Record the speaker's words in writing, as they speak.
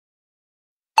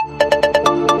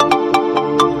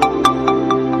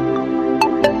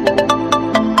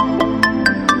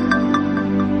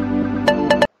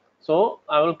So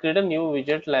I will create a new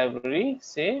widget library,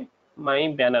 say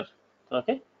my banner.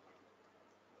 Okay.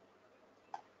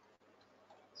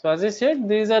 So as I said,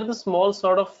 these are the small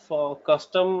sort of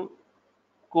custom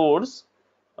codes.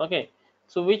 Okay.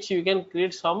 So which you can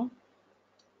create some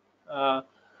uh,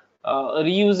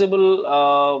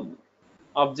 reusable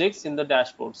objects in the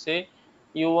dashboard. Say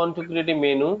you want to create a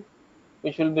menu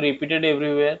which will be repeated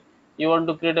everywhere. You want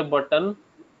to create a button.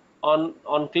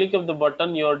 On click of the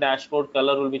button, your dashboard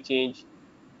color will be changed.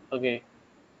 Okay.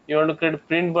 You want to create a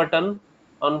print button.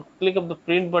 On click of the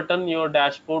print button, your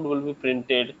dashboard will be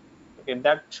printed. Okay,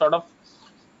 that sort of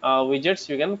widgets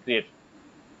you can create.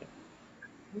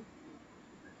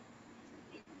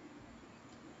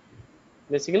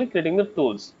 Basically creating the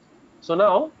tools. So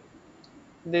now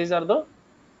these are the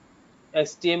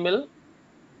HTML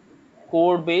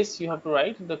code base you have to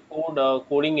write, the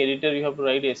coding editor you have to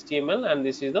write HTML, and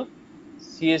this is the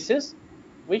CSS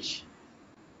which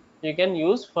you can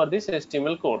use for this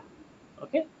HTML code.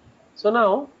 Okay, so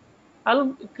now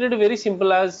I'll create a very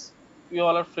simple, as you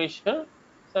all are fresher,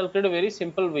 so I'll create a very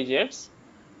simple widgets.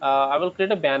 I will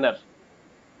create a banner.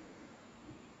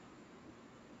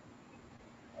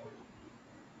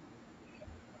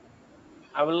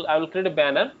 I will create a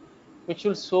banner which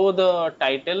will show the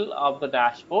title of the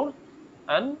dashboard,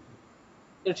 and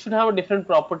it should have a different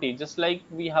property, just like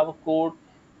we have a code.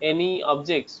 Any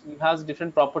objects it has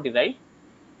different property, right?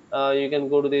 You can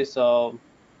go to this,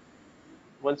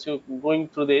 once you going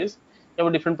through this, you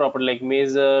have a different property like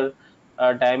measure,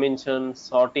 dimension,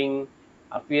 sorting,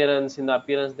 appearance. In the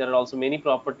appearance there are also many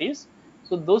properties.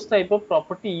 So those type of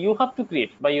property you have to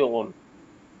create by your own.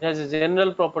 It has a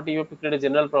general property, you have to create a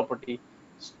general property.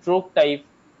 Stroke type,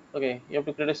 okay, you have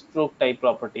to create a stroke type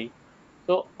property.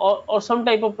 So or some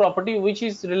type of property which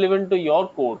is relevant to your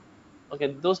code.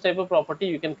 Okay, those type of property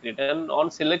you can create, and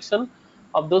on selection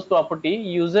of those property,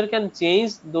 user can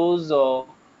change those uh,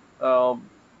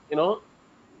 you know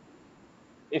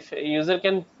if a user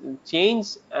can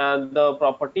change the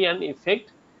property, and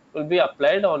effect will be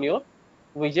applied on your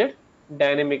widget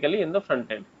dynamically in the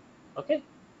front end. Okay,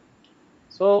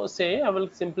 so say I will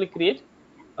simply create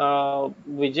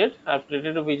widget. I've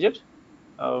created a widget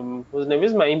whose name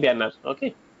is my banner.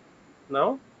 Okay,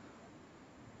 now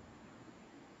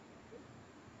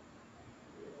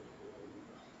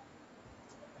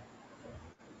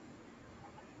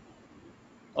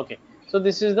okay, so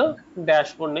this is the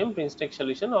dashboard name, Prince Tech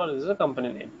Solution, or this is a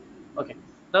company name. Okay,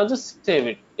 now just save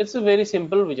it. It's a very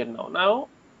simple widget. Now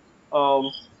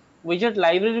widget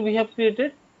library we have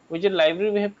created,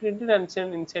 and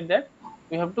then inside that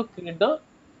we have to create the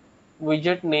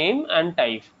widget name and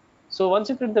type. So once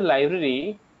you create the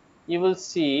library, you will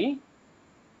see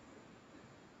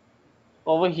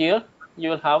over here you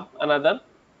will have another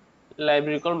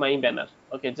library called my banner.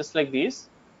 Okay, just like this,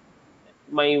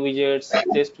 my widgets,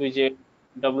 test widget,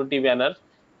 wt banner.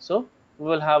 So we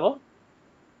will have a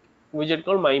widget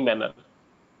called my banner,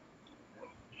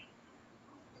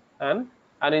 and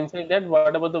inside that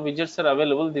whatever the widgets are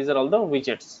available, these are all the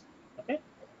widgets. Okay,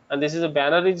 and this is a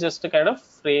banner, is just a kind of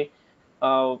frame,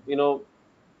 a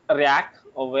rack,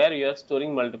 or where you are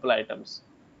storing multiple items.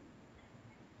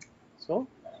 So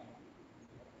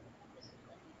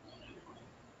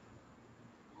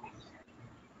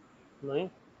my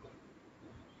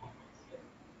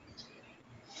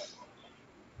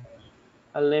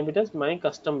I'll name it as my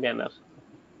custom banner.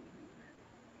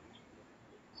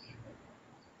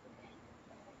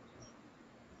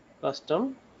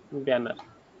 Custom banner.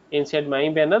 Inside my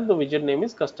banner, the widget name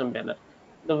is custom banner.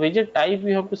 The widget type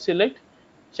we have to select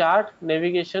chart,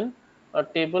 navigation, or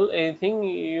table, anything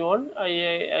you want.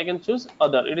 I can choose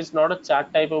other. It is not a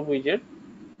chart type of widget.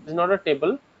 It is not a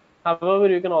table. However,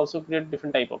 you can also create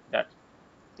different type of that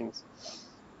things.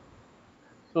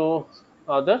 So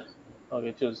other,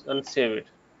 okay, choose and save it.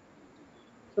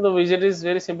 So the widget is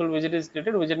very simple. Widget is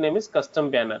created. Widget name is custom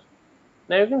banner.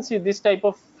 Now you can see this type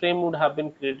of frame would have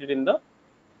been created in the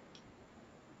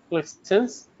Qlik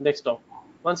Sense desktop.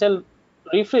 Once I'll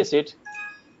refresh it,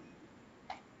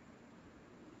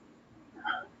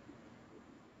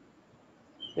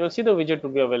 you'll see the widget will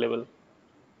be available.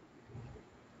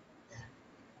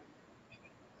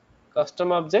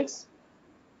 Custom objects.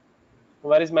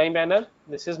 Where is my banner?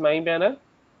 This is my banner,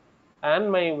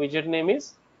 and my widget name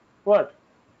is what?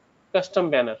 Custom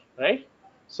banner, right?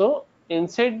 So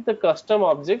inside the custom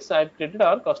objects, I've created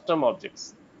our custom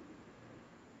objects.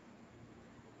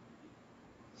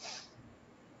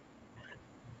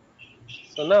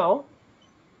 So now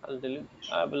I'll delete.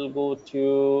 I will go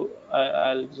to.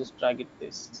 I'll just drag it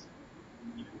this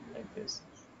like this.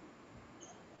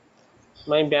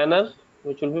 My banner,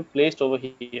 which will be placed over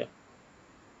here.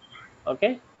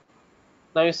 Okay.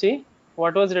 Now you see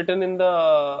what was written in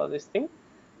the this thing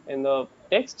in the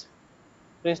text.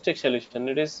 Prince text solution.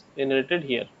 It is inherited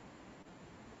here.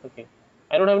 Okay.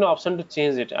 I don't have an option to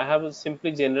change it. I have a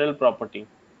simply general property.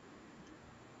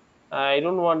 I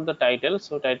don't want the title,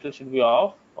 so title should be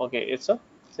off. Okay, it's a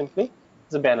simply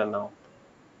it's a banner now.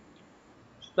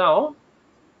 Now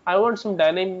I want some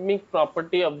dynamic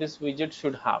property of this widget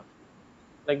should have.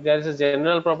 Like there is a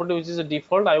general property which is a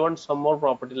default. I want some more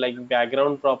property like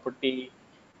background property,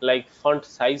 like font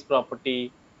size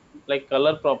property, like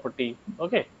color property.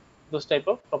 Okay, those type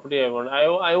of property I want.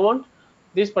 I want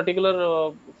this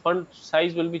particular font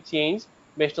size will be changed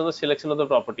based on the selection of the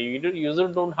property. User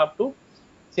don't have to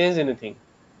change anything.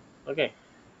 Okay,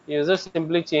 user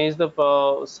simply change the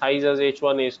size as h1,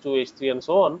 h2, h3, and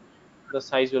so on. The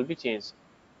size will be changed,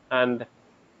 and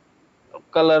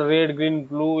color red, green,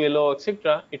 blue, yellow,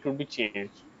 etc. It will be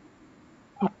changed.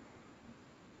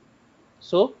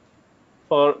 So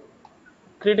for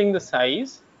creating the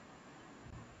size,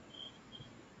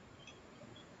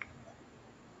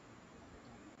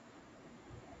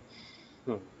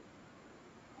 hmm,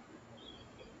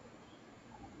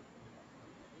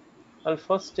 I'll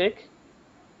first take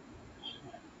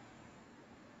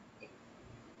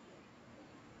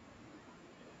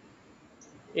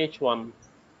h1.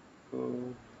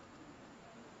 hmm,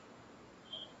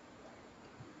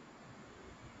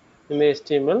 in the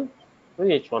HTML with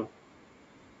h1.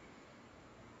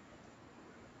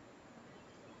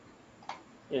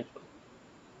 h1.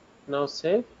 Now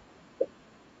save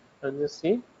and just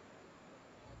see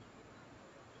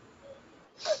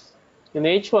in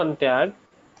h1 tag.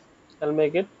 I'll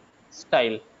make it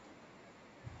style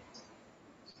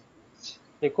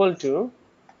equal to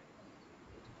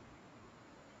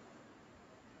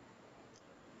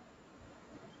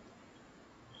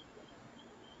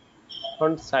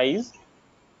font size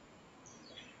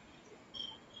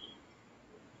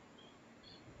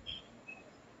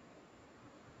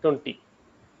 20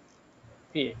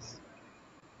 px,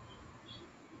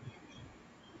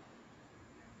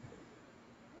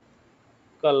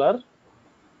 color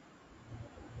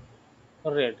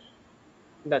red.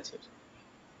 That's it,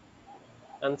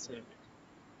 and save it.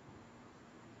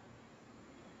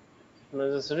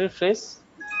 Now just refresh.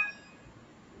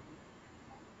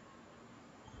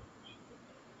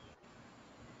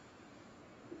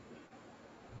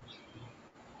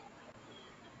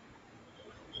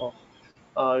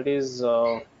 Oh, it is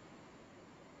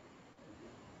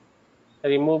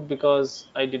removed because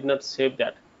I did not save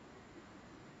that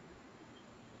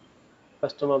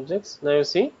custom objects. Now you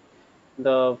see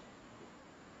the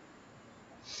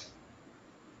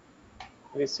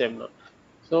it is saved now.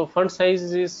 So font size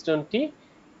is 20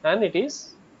 and it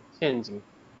is changing.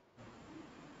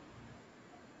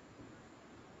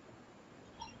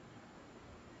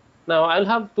 Now I'll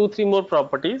have two, three more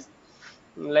properties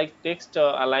like text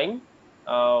align,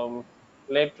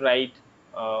 left, right,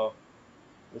 uh,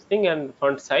 this thing, and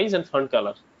font size and font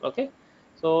color. Okay,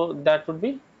 so that would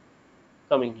be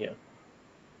coming here.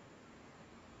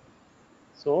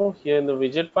 So here in the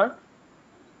widget part,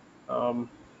 um,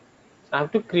 I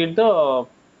have to create the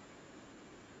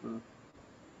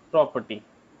property.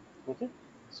 Okay,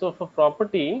 so for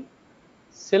property,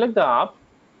 select the app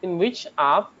in which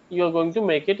app you are going to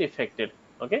make it affected.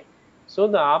 Okay, so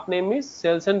the app name is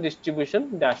sales and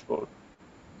distribution dashboard.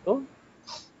 So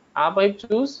app I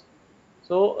choose.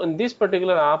 So in this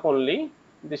particular app only,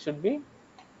 this should be.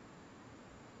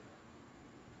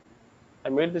 I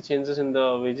made the changes in the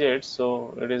widget,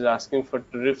 so it is asking for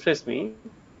to refresh me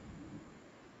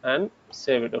and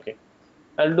save it. Okay,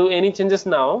 I'll do any changes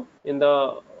now in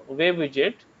the web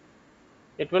widget.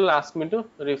 It will ask me to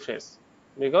refresh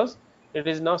because it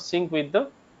is now synced with the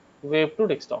web to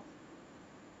desktop.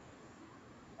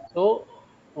 So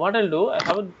what I'll do, I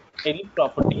have a edit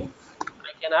property.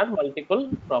 I can add multiple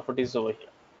properties over here.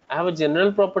 I have a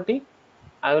general property.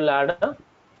 I will add a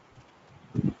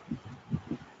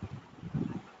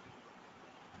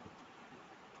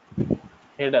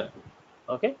header.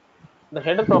 Okay, the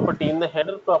header property, in the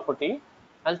header property,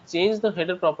 I'll change the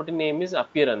header property name is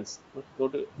appearance. Go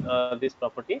to this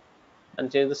property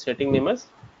and change the setting name as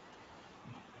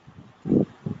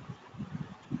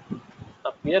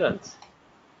appearance.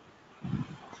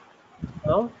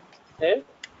 Now save.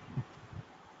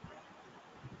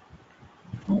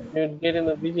 You get in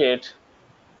the widget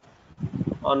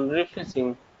on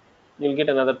refreshing, you'll get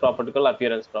another property called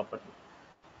appearance property.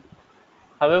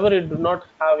 However, it do not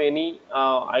have any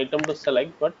item to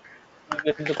select, but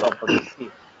you get the property. See,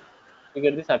 you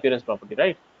get this appearance property,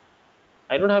 right?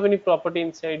 I don't have any property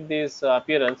inside this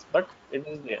appearance, but it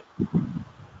is there.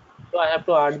 So I have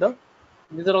to add the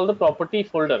These are all the property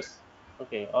folders,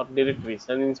 okay, or directories,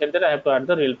 and inside that I have to add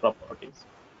the real properties.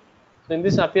 So in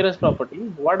this appearance property,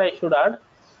 what I should add?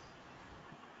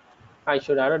 I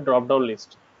should add a drop down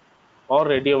list or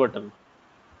radio button.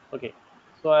 Okay,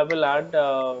 so I will add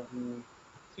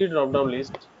three drop down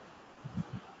list.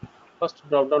 First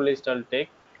drop down list I'll take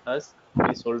as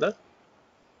placeholder.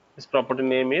 This property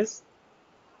name is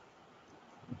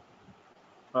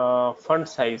font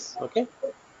size. Okay,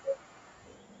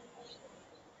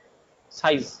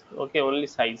 size. Okay, only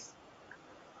size.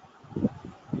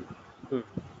 Hmm.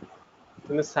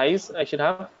 In the size, I should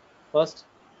have first,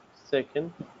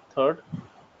 second, third,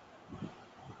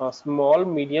 small,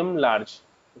 medium, large.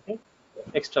 Okay,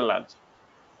 extra large.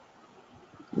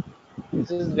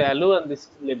 This is value and this is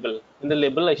label. In the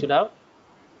label, I should have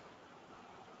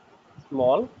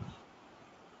small,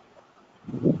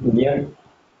 Medium,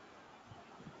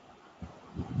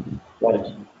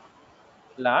 large.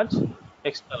 large,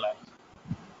 extra large.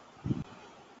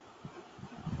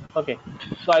 Okay,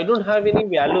 so I don't have any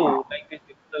value like this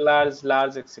extra large,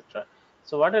 large, etc.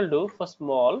 So what I'll do for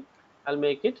small, I'll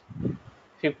make it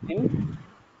 15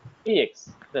 px.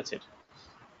 That's it.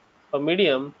 For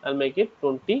medium, I'll make it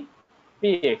 20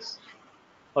 px.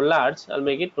 For large, I'll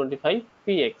make it 25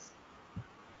 px.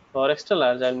 For extra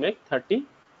large, I'll make 30 px.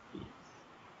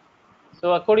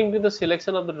 So according to the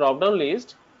selection of the drop-down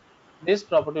list, this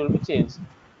property will be changed.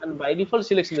 And by default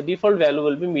selection, the default value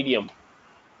will be medium.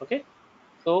 Okay.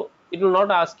 So it will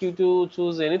not ask you to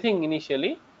choose anything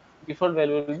initially. Default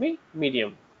value will be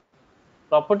medium.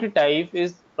 Property type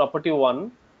is property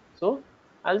one. So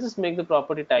I'll just make the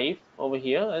property type over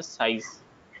here as size.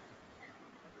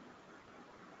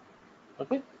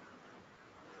 Okay.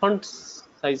 Font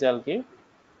size I'll give.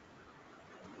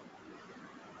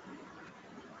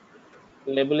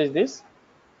 Label is this.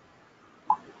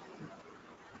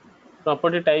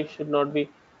 Property type should not be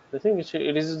the thing.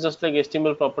 It is just like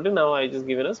HTML property. Now I just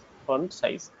give it as font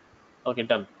size. Okay,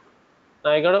 done.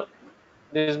 Now I got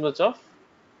this much of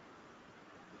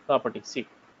property. See,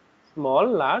 small,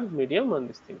 large, medium, and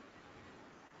this thing.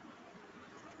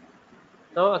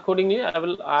 Now accordingly, I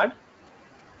will add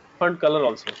font color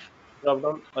also. Drop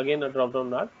down again, a drop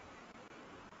down add,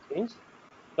 change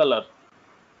color,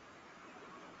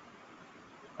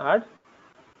 add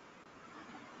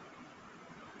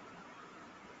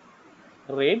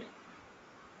red,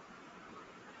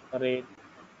 red,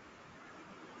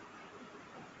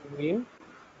 green,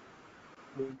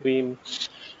 green,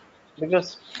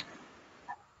 because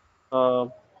uh,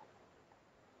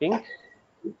 pink,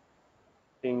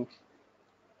 pink,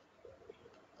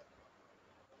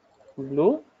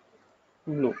 blue,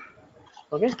 blue.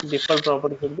 Okay, default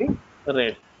property should be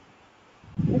red.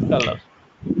 Okay, color.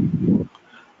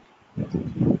 That's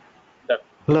it. Done.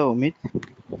 Hello, Amit.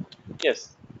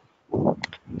 Yes.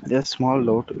 A small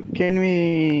note. Can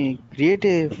we create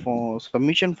a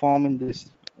submission form in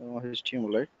this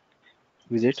HTML, right?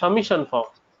 Visit. Submission form.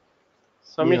 Yeah.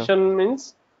 Submission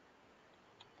means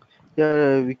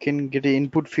Yeah, we can get a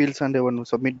input fields and a one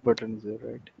submit button is there,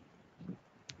 right?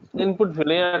 input field.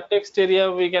 Yeah, text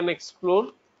area we can explore.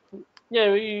 Yeah,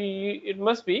 it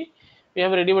must be. We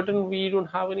have a ready button. We don't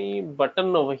have any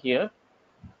button over here.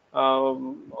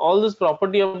 All this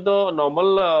property of the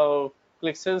normal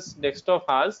Qlik Sense desktop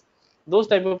has those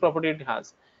type of property it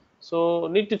has. So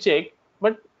need to check.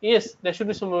 But yes, there should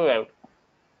be some way out.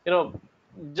 You know,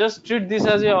 just treat this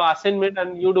as your assignment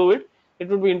and you do it. It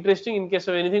would be interesting. In case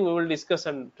of anything, we will discuss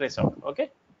and trace out. Okay.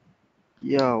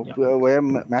 Yeah, Yeah. via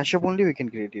mashup only we can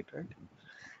create it, right?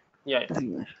 Yeah. Yeah.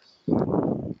 Using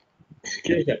mashup.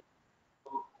 Sure, sir.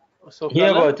 So Here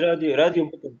color, about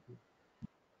Raju.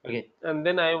 Okay. and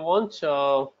then I want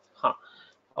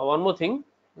one more thing,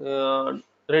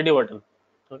 radio button.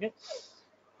 Okay,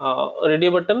 radio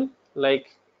button like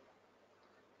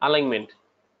alignment.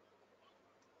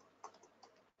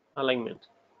 Alignment.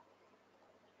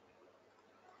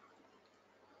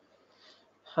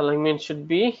 Alignment should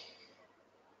be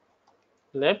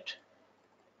left,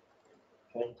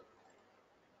 Fine.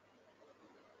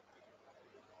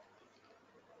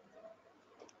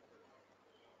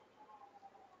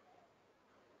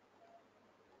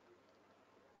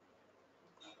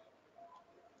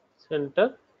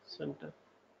 center, center.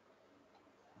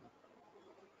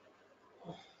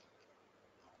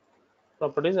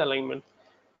 Properties alignment,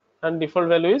 and default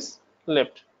value is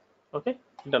left. Okay,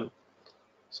 done.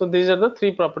 So these are the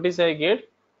three properties I get.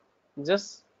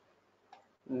 Just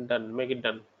done. Make it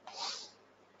done.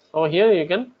 Over here you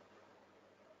can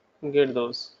get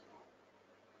those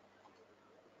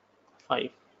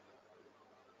five.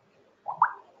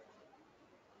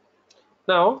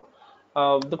 Now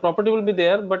the property will be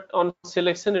there, but on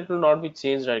selection it will not be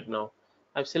changed right now.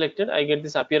 I've selected, I get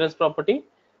this appearance property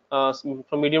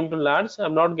from medium to large.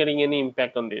 I'm not getting any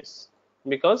impact on this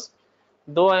because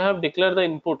though I have declared the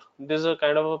input, this is a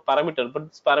kind of a parameter, but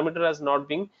this parameter has not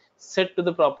been set to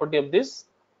the property of this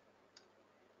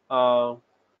uh,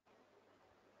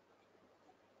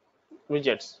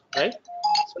 widgets, right?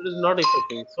 So it is not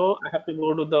affecting. So I have to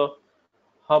go to the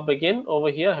hub again. Over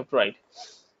here I have to write.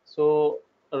 So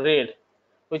red,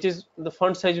 which is the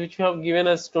font size which you have given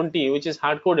as 20, which is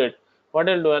hard coded. What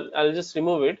I'll do, I'll just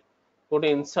remove it, go to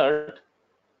insert.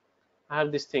 I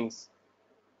have these things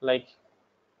like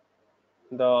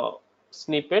the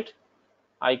snippet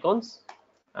icons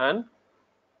and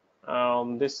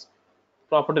this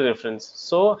property reference.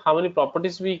 So how many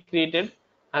properties we created,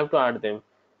 I have to add them.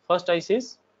 First I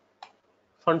says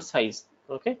font size.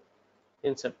 Okay,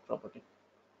 insert property.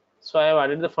 So I have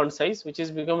added the font size, which is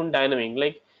becoming dynamic.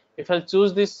 Like if I'll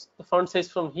choose this the font size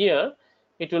from here,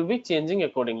 it will be changing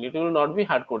accordingly. It will not be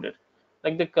hard coded.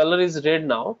 Like the color is red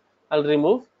now, I'll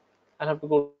remove. I'll have to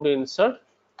go to insert,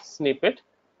 snippet,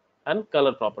 and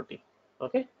color property.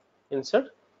 Okay, insert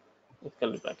with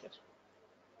color bracket.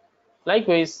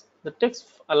 Likewise, the text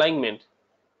alignment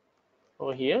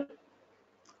over here,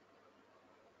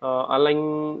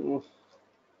 align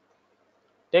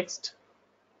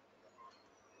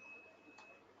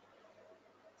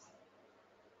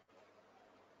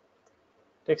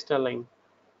text align.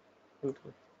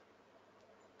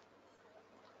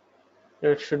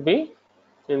 It should be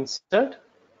insert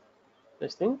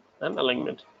this thing and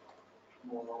alignment.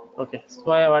 Okay,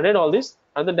 so I have added all this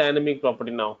as the dynamic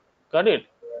property now. Got it?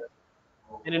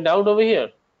 Any doubt over here?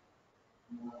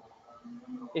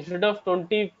 Instead of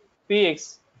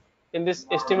 20px in this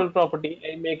HTML property,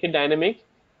 I make it dynamic,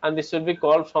 and this will be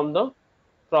called from the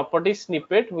property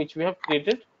snippet which we have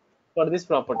created for this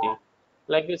property,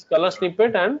 like this color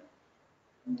snippet and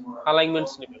alignment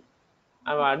snippet.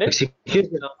 I've added.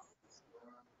 Excuse me. Now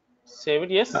save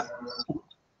it. Uh, Yes.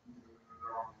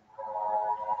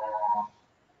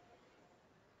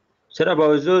 Sir,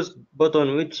 about those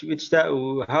button, which that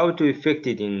how to effect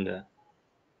it in the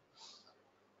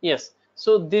Yes.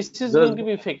 So this is those. going to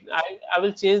be fixed. I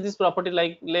will change this property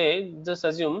like lay, just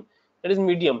assume it is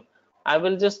medium. I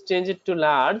will just change it to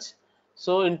large.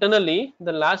 So internally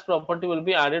the large property will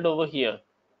be added over here.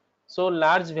 So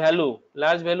large value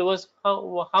was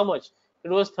how much? It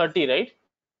was 30, right?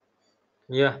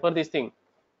 Yeah. For this thing,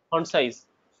 font size.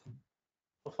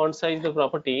 Font size the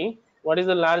property. What is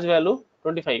the large value?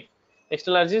 25.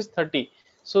 Extra large is 30.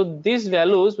 So these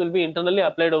values will be internally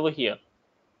applied over here.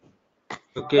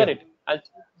 Got Okay. it? I'll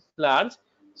choose large.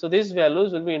 So these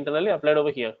values will be internally applied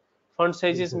over here. Font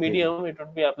size is Okay. medium, it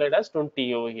would be applied as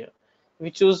 20 over here. If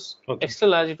we choose Okay. extra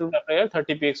large, it will be applied as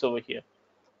 30px over here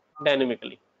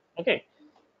dynamically. Okay.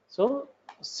 So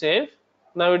save.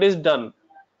 Now it is done.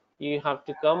 You have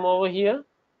to come over here,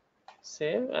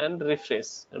 save and refresh.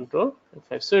 Control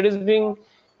F5. So it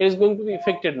is going to be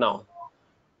affected now.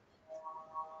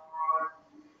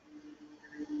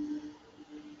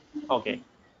 Okay.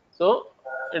 So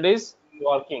it is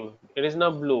working. It is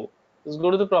now blue. Let's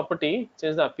go to the property,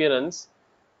 change the appearance.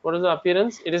 What is the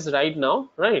appearance? It is right now,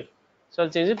 right? So I'll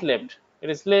change it left. It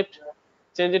is left.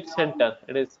 Change it center.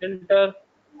 It is center.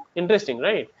 Interesting,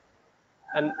 right?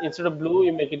 And instead of blue,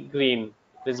 you make it green.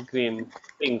 It is green,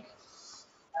 pink,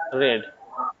 red.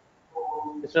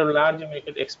 Instead of large, you make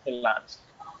it extra large.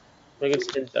 Make it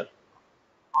center.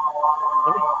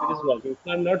 Okay, it is working.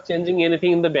 So I'm not changing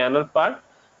anything in the banner part.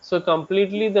 So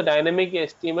completely the dynamic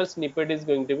HTML snippet is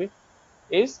going to be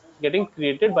is getting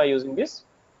created by using this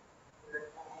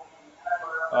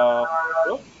uh,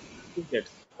 widgets.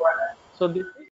 So this is